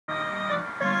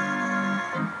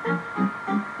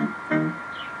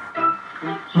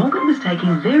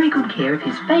taking very good care of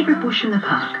his favourite bush in the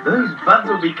park. Those buds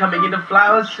will be coming into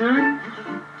flower soon.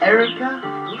 Erica?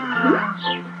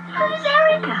 Who's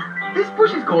Erica? This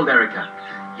bush is called Erica.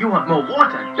 You want more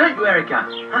water, don't you, Erica?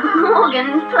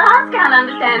 Morgan, plants can't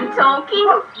understand talking.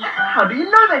 Well, how do you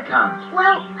know they can't?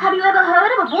 Well, have you ever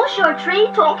heard of a bush or a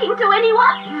tree talking to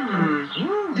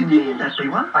anyone? Did you hear that,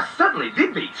 B1? I certainly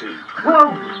did, B2.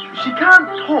 Well, she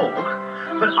can't talk,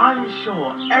 but I'm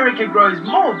sure Erica grows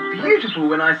more beautiful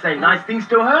when I say nice things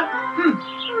to her.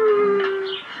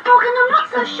 Morgan, I'm not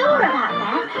so sure about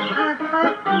that.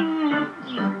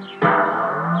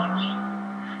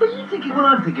 What are you thinking when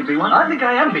I'm thinking, B1? I think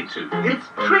I am, B2. It's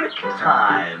trick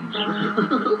time.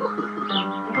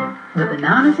 The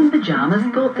bananas in pyjamas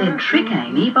thought they'd trick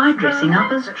Amy by dressing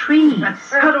up as trees.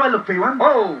 How do I look, B1?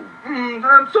 Oh,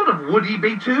 sort of woody,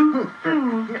 B2.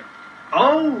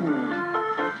 Oh,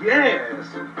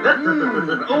 yes.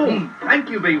 Oh, thank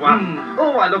you, B1.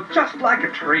 Oh, I look just like a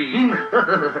tree.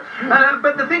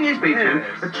 But the thing is,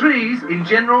 B2, the trees in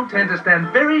general tend to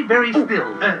stand very, very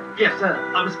still. Yes, sir.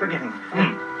 I was forgetting.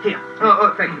 Here.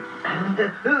 Oh, thank you.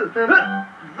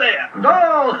 There.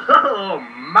 Oh,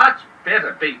 much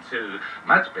better, B2.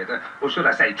 Much better. Or should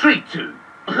I say, tree 2.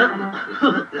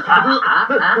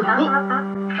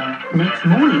 Next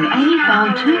morning, Amy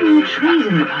found 2 new trees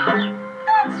in the park.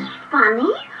 That's funny.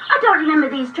 I don't remember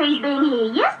these trees being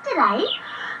here yesterday.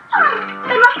 Oh,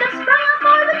 they must have sprung up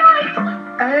overnight.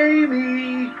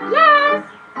 Amy. Yes.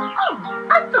 Oh,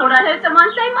 I thought I heard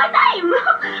someone say my name.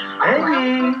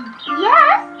 Amy.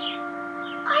 Yes.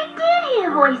 I did hear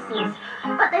voices,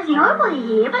 but there's nobody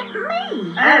here but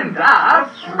me. And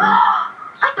us.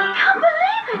 I can't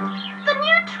believe it. The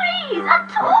new trees are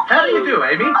talking. How do you do,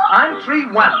 Amy? I'm tree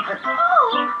 1. Oh,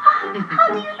 how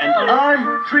do you do? And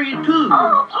I'm tree 2.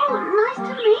 Oh, nice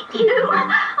to meet you.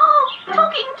 Oh,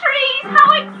 talking trees, how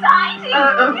exciting.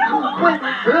 We're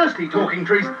thirsty talking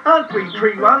trees, aren't we,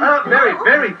 tree 1? Very,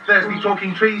 very thirsty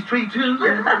talking trees, tree 2.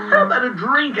 How about a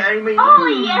drink, Amy? Oh,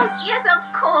 yes, of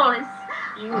course.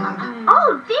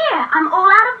 Oh, dear, I'm all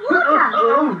out of water.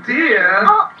 Oh, dear.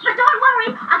 Oh, but don't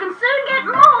worry, I can soon get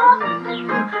more.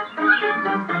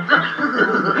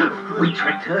 We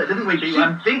tricked her, didn't we,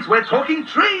 B1? She thinks we're talking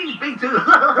trees, B2.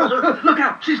 Look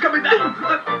out, she's coming back.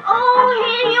 Oh,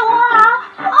 here you are.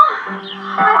 Oh,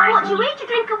 I brought you each a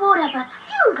drink of water, but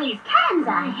phew, these cans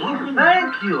are heavy.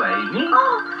 Thank you, Amy.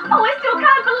 Oh, I still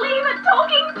can't believe it,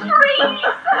 talking trees.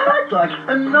 I'd like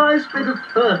a nice bit of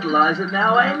fertilizer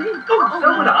now, Amy. Oh,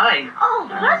 so would I. Oh,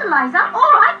 fertilizer?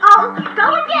 All right, I'll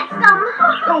go and get some.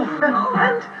 Oh,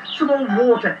 and some more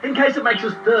water, in case it makes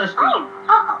us thirsty.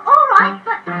 All right,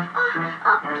 but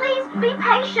please be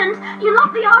patient. You're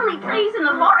not the only trees in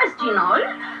the forest, you know.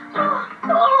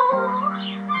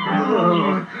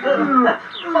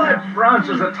 My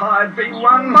branches are tired,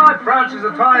 B1. My branches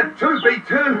are tired too, B2.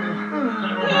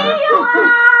 Here you are.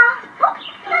 Oh,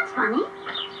 that's funny.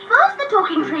 First the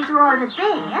talking trees were over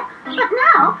there, but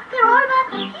now they're over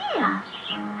here.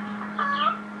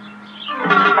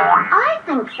 I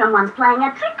think someone's playing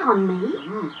a trick on me.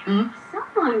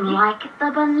 Someone like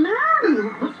the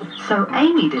bananas. So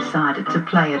Amy decided to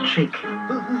play a trick.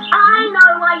 I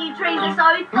know why you trees are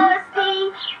so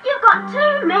thirsty. You've got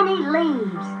too many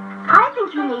leaves. I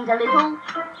think you need a little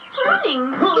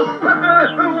pruning.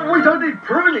 We don't need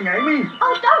pruning, Amy.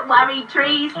 Oh, don't worry,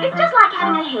 trees. It's just like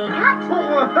having a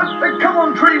haircut. Come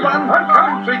on, tree 1. I'm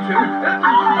coming, tree 2.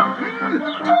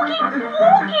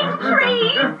 Walking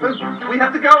trees. We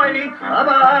have to go, Amy.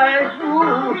 Bye-bye.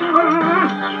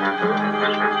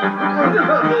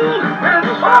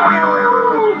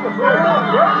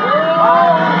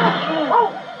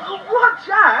 Watch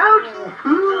out.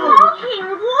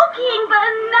 Walking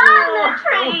banana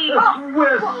trees.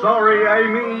 We're sorry,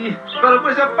 Amy, but it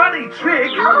was a funny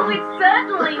trick. Oh, it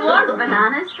certainly was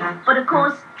bananas. But of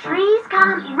course, trees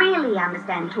can't really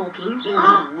understand talking.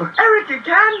 Oh, Erica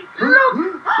can. Look.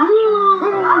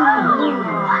 Wow.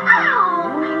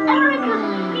 Erica's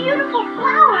beautiful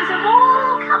flowers have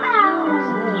all come out.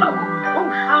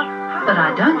 But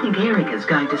I don't think Erica's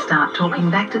going to start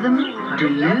talking back to them, do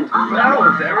you?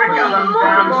 Flowers, Erica.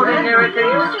 Good morning, Erica.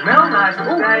 You smell nice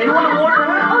today. Do you want water?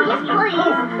 Oh, yes, please.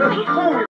 Oh,